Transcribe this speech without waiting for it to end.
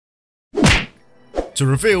To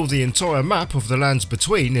reveal the entire map of the lands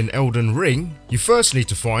between in Elden Ring, you first need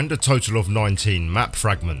to find a total of 19 map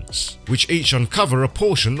fragments, which each uncover a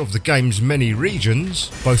portion of the game's many regions,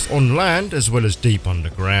 both on land as well as deep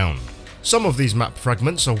underground. Some of these map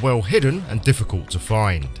fragments are well hidden and difficult to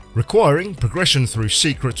find, requiring progression through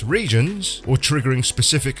secret regions or triggering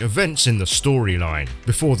specific events in the storyline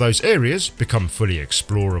before those areas become fully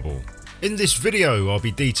explorable. In this video I'll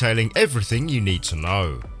be detailing everything you need to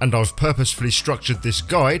know, and I've purposefully structured this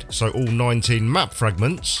guide so all 19 map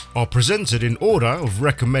fragments are presented in order of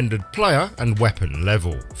recommended player and weapon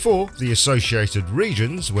level, for the associated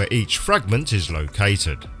regions where each fragment is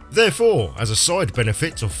located. Therefore, as a side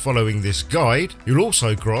benefit of following this guide, you'll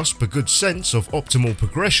also grasp a good sense of optimal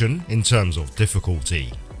progression in terms of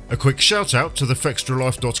difficulty. A quick shout out to the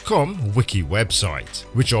fextralife.com wiki website,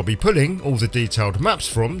 which I'll be pulling all the detailed maps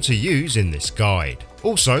from to use in this guide,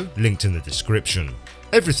 also linked in the description.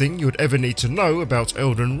 Everything you'd ever need to know about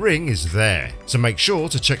Elden Ring is there, so make sure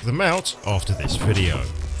to check them out after this video.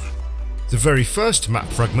 The very first map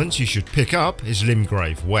fragment you should pick up is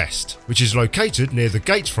Limgrave West, which is located near the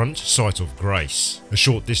Gatefront Site of Grace, a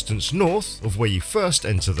short distance north of where you first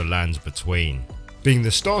enter the lands between. Being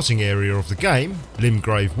the starting area of the game,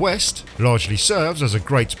 Limgrave West largely serves as a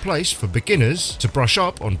great place for beginners to brush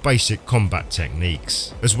up on basic combat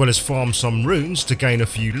techniques, as well as farm some runes to gain a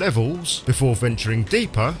few levels before venturing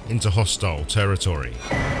deeper into hostile territory.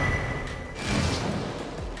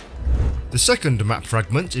 The second map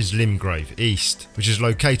fragment is Limgrave East, which is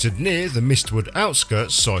located near the Mistwood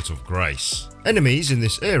outskirts Site of Grace. Enemies in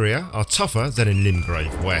this area are tougher than in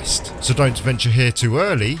Limgrave West, so don't venture here too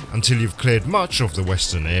early until you've cleared much of the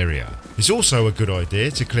western area. It's also a good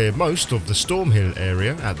idea to clear most of the Stormhill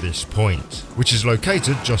area at this point, which is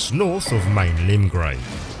located just north of main Limgrave.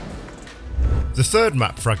 The third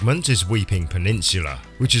map fragment is Weeping Peninsula,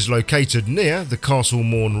 which is located near the Castle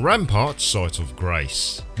Morn Rampart Site of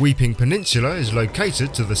Grace. Weeping Peninsula is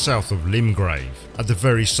located to the south of Limgrave, at the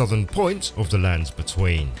very southern point of the lands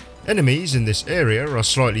between. Enemies in this area are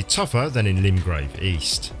slightly tougher than in Limgrave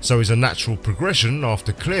East, so is a natural progression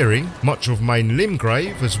after clearing much of main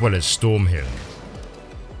Limgrave as well as Stormhill.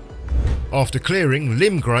 After clearing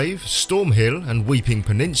Limgrave, Stormhill and Weeping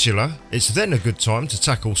Peninsula, it's then a good time to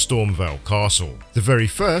tackle Stormvale Castle, the very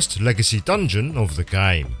first legacy dungeon of the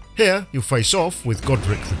game. Here you'll face off with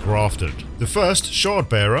Godric the Grafted, the first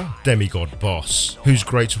Shardbearer demigod boss, whose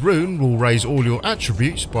great rune will raise all your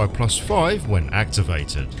attributes by +5 when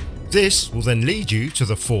activated. This will then lead you to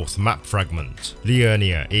the fourth map fragment,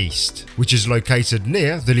 Liurnia East, which is located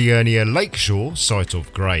near the Liurnia Lakeshore Site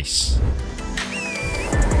of Grace.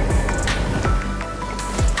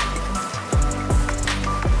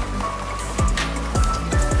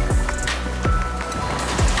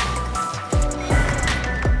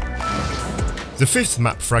 The fifth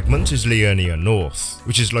map fragment is Liurnia North,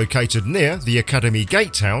 which is located near the Academy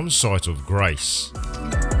Gatetown Site of Grace.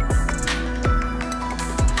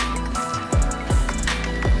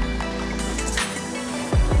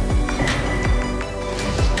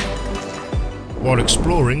 While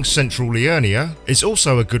exploring central Liurnia, it's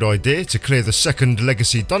also a good idea to clear the second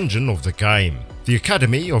legacy dungeon of the game, the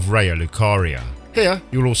Academy of Raya Lucaria. Here,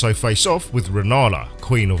 you'll also face off with Renala,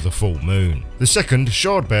 Queen of the Full Moon, the second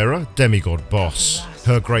Shardbearer demigod boss.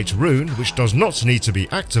 Her great rune, which does not need to be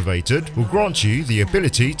activated, will grant you the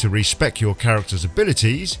ability to respec your character's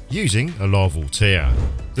abilities using a larval tear.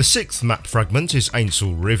 The sixth map fragment is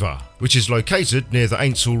Ainsel River, which is located near the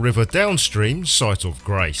Ainsel River downstream Site of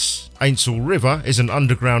Grace. Ainsel River is an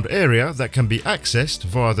underground area that can be accessed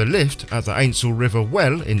via the lift at the Ainsel River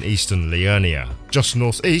Well in eastern Liurnia, just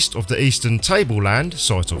northeast of the eastern Tableland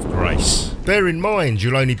Site of Grace. Bear in mind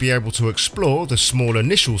you'll only be able to explore the small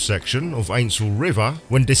initial section of Ainsel River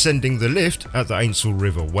when descending the lift at the Ainsel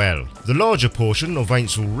River Well. The larger portion of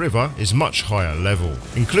Ainsel River is much higher level,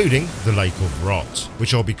 including the Lake of Rot,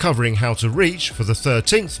 which I'll be covering how to reach for the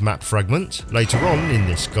 13th map fragment later on in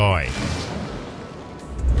this guide.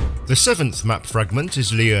 The seventh map fragment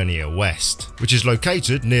is Liurnia West, which is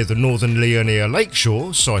located near the northern Liurnia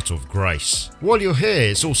Lakeshore Site of Grace. While you're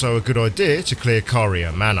here, it's also a good idea to clear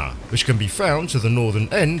Caria Manor, which can be found to the northern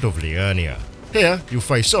end of Liurnia. Here, you'll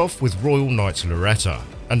face off with Royal Knight Loretta,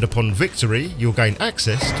 and upon victory, you'll gain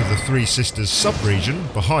access to the Three Sisters sub-region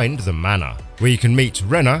behind the manor, where you can meet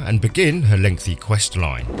Renna and begin her lengthy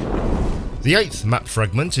questline. The eighth map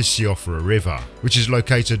fragment is Siofra River, which is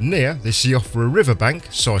located near the Siofra Riverbank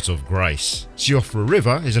Site of Grace. Siofra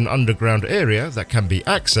River is an underground area that can be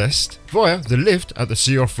accessed via the lift at the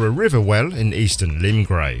Siofra River Well in eastern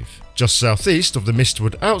Limgrave. just southeast of the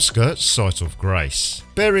Mistwood outskirts site of Grace.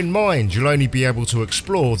 Bear in mind you'll only be able to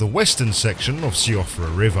explore the western section of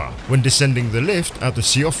Siofra River when descending the lift at the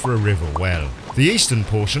Siofra River well. The eastern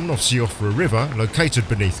portion of Siofra River, located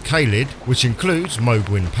beneath Caelid, which includes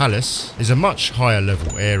Mogwin Palace, is a much higher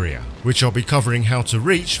level area, which I'll be covering how to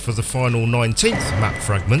reach for the final 19th map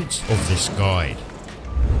fragment of this guide.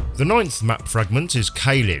 The 9th map fragment is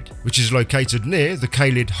Caelid, which is located near the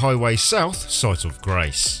Caelid Highway South site of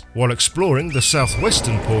Grace. While exploring the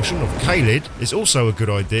southwestern portion of Caelid, it's also a good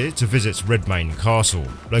idea to visit Redmane Castle,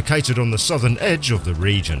 located on the southern edge of the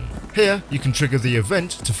region. Here you can trigger the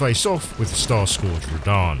event to face off with Starscourge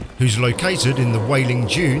Radahn, who's located in the Wailing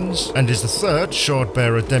Dunes and is the third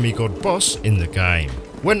Shardbearer demigod boss in the game.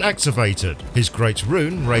 When activated, his Great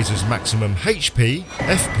Rune raises maximum HP,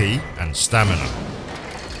 FP and stamina.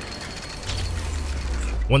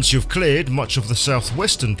 Once you've cleared much of the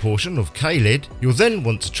southwestern portion of Caelid, you'll then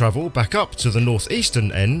want to travel back up to the northeastern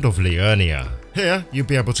end of Liurnia. Here you'll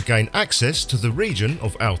be able to gain access to the region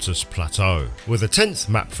of Altus Plateau, where the 10th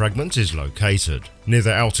map fragment is located, near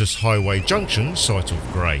the Altus Highway Junction site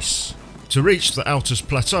of Grace. To reach the Altus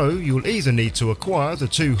Plateau, you'll either need to acquire the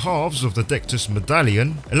 2 halves of the Dectus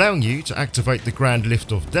Medallion, allowing you to activate the Grand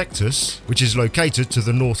Lift of Dectus, which is located to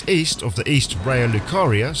the northeast of the East Raya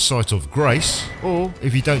Lucaria site of Grace, or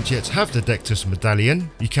if you don't yet have the Dectus Medallion,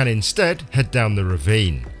 you can instead head down the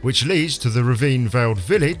ravine, which leads to the Ravine Veiled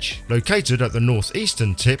Village, located at the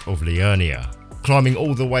northeastern tip of Liurnia. Climbing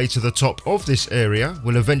all the way to the top of this area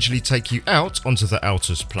will eventually take you out onto the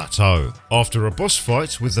Altus Plateau, after a boss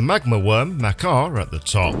fight with the magma worm Makar at the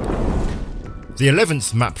top. The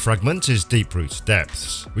 11th map fragment is Deeproot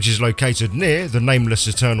Depths, which is located near the Nameless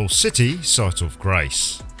Eternal City site of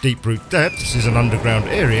Grace. Deeproot Depths is an underground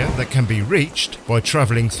area that can be reached by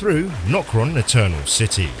travelling through Nokron Eternal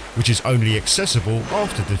City, which is only accessible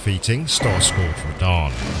after defeating Starscourge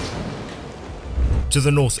Radahn. To the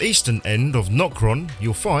northeastern end of Nokron,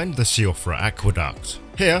 you'll find the Siofra Aqueduct.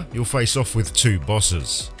 Here, you'll face off with 2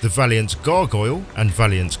 bosses, the Valiant Gargoyle and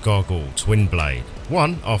Valiant Gargoyle Twinblade,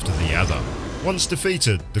 one after the other. Once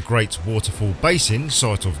defeated, the Great Waterfall Basin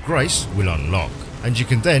site of Grace will unlock, and you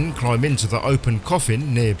can then climb into the open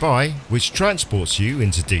coffin nearby, which transports you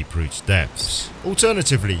into Deeproot Depths.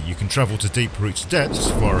 Alternatively, you can travel to Deeproot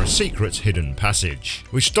Depths via a secret hidden passage,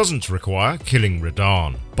 which doesn't require killing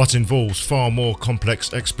Radahn, but involves far more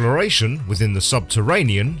complex exploration within the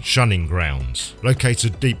subterranean Shunning Grounds,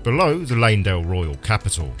 located deep below the Lanedale Royal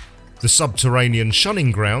Capital. The subterranean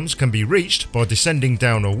Shunning Grounds can be reached by descending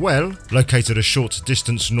down a well located a short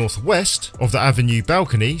distance northwest of the Avenue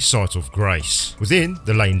Balcony site of Grace, within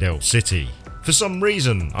the Lanedale City. For some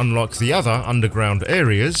reason, unlike the other underground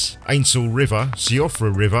areas, Ainsel River,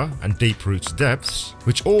 Siofra River and Deeproot Depths,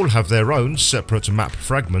 which all have their own separate map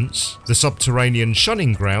fragments, the subterranean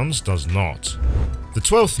Shunning Grounds does not. The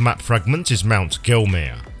 12th map fragment is Mount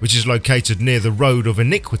Gelmir, which is located near the Road of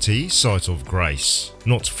Iniquity site of Grace,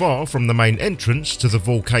 not far from the main entrance to the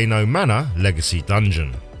Volcano Manor Legacy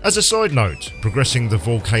Dungeon. As a side note, progressing the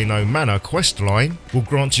Volcano Manor questline will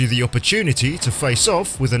grant you the opportunity to face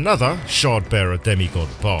off with another Shardbearer demigod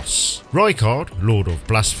boss, Rykard, Lord of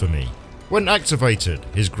Blasphemy. When activated,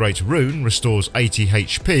 his Great Rune restores 80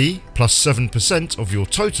 HP plus 7% of your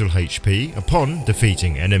total HP upon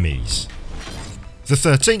defeating enemies. The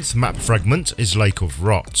 13th map fragment is Lake of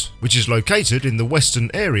Rot, which is located in the western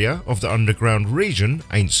area of the underground region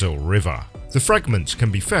Ainsel River. The fragment can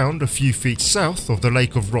be found a few feet south of the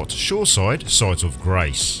Lake of Rot shoreside site of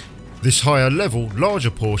Grace. This higher level,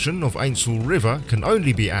 larger portion of Ainsel River can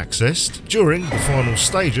only be accessed during the final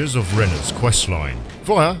stages of Renner's questline,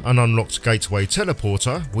 via an unlocked gateway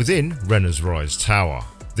teleporter within Renner's Rise Tower.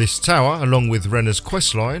 This tower, along with Renner's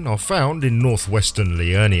questline, are found in northwestern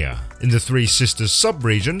Liurnia, in the Three Sisters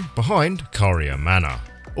sub-region behind Caria Manor.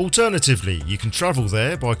 Alternatively, you can travel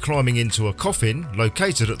there by climbing into a coffin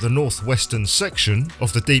located at the northwestern section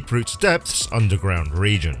of the Deeproot Depths underground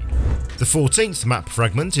region. The 14th map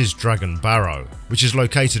fragment is Dragon Barrow, which is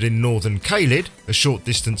located in northern Caelid, a short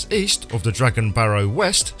distance east of the Dragon Barrow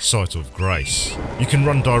West site of Grace. You can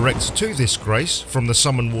run direct to this Grace from the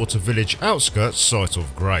Summonwater Village outskirts site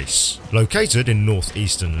of Grace, located in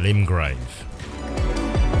northeastern Limgrave.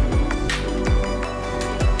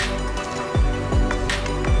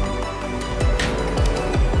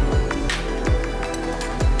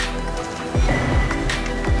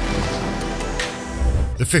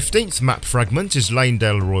 The 15th map fragment is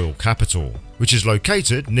Lanedale Royal Capital, which is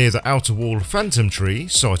located near the Outer Wall Phantom Tree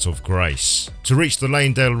Site of Grace. To reach the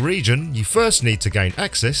Lanedale region, you first need to gain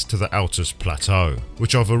access to the Altus Plateau,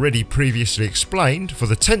 which I've already previously explained for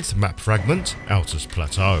the 10th map fragment, Altus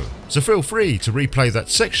Plateau, so feel free to replay that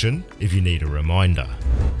section if you need a reminder.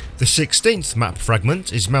 The 16th map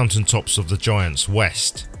fragment is Mountaintops of the Giants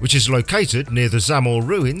West, which is located near the Zamor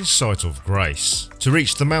Ruins Site of Grace. To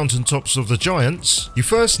reach the Mountaintops of the Giants, you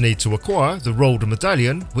first need to acquire the Rolled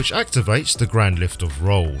Medallion, which activates the Grand Lift of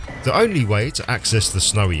Rold, the only way to access the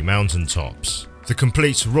snowy mountaintops. The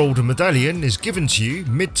complete Rolled Medallion is given to you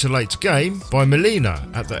mid to late game by Melina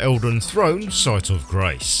at the Elden Throne Site of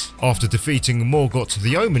Grace, after defeating Morgoth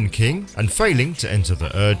the Omen King and failing to enter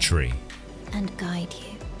the Erd Tree. And guide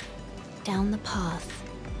you down the path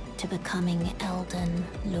to becoming Elden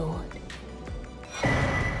Lord.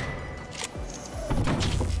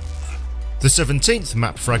 The 17th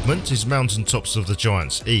map fragment is Mountaintops of the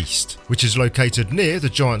Giants East, which is located near the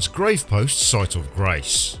Giants Gravepost Site of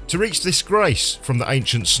Grace. To reach this grace from the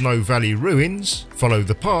ancient Snow Valley ruins, follow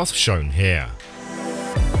the path shown here.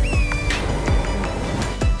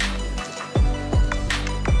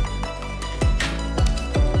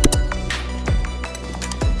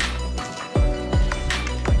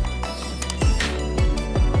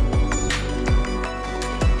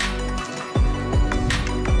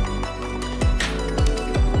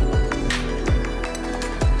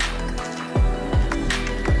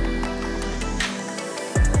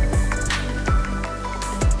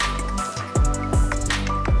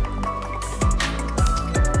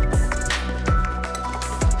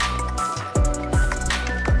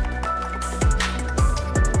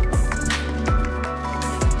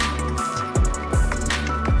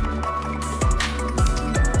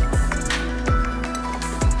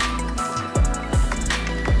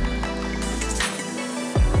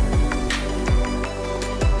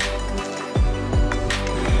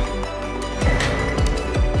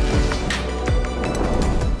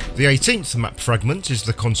 The 18th map fragment is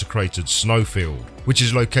the Consecrated Snowfield, which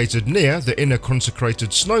is located near the Inner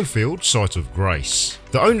Consecrated Snowfield Site of Grace.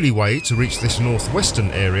 The only way to reach this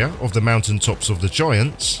northwestern area of the Mountaintops of the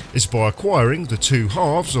Giants is by acquiring the two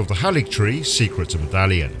halves of the Haligtree Secret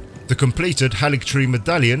Medallion. The completed Haligtree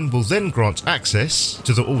Medallion will then grant access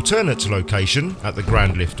to the alternate location at the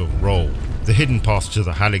Grand Lift of Rold, the hidden path to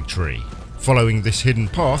the Haligtree. Following this hidden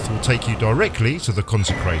path will take you directly to the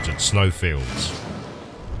Consecrated Snowfields.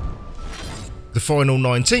 The final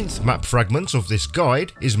 19th map fragment of this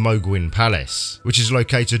guide is Mohgwyn Palace, which is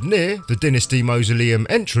located near the Dynasty Mausoleum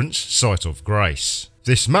entrance Site of Grace.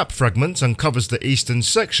 This map fragment uncovers the eastern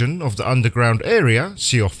section of the underground area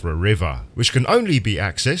Siofra River, which can only be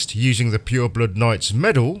accessed using the Pureblood Knight's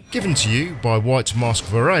medal given to you by White Mask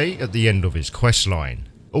Varay at the end of his questline.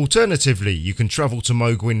 Alternatively, you can travel to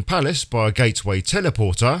Mohgwyn Palace by a gateway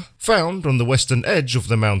teleporter found on the western edge of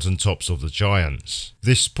the Mountaintops of the Giants.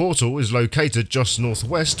 This portal is located just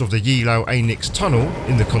northwest of the Yilau Anix tunnel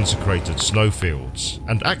in the Consecrated Snowfields,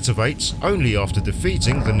 and activates only after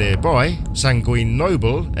defeating the nearby Sanguine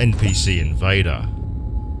Noble NPC invader.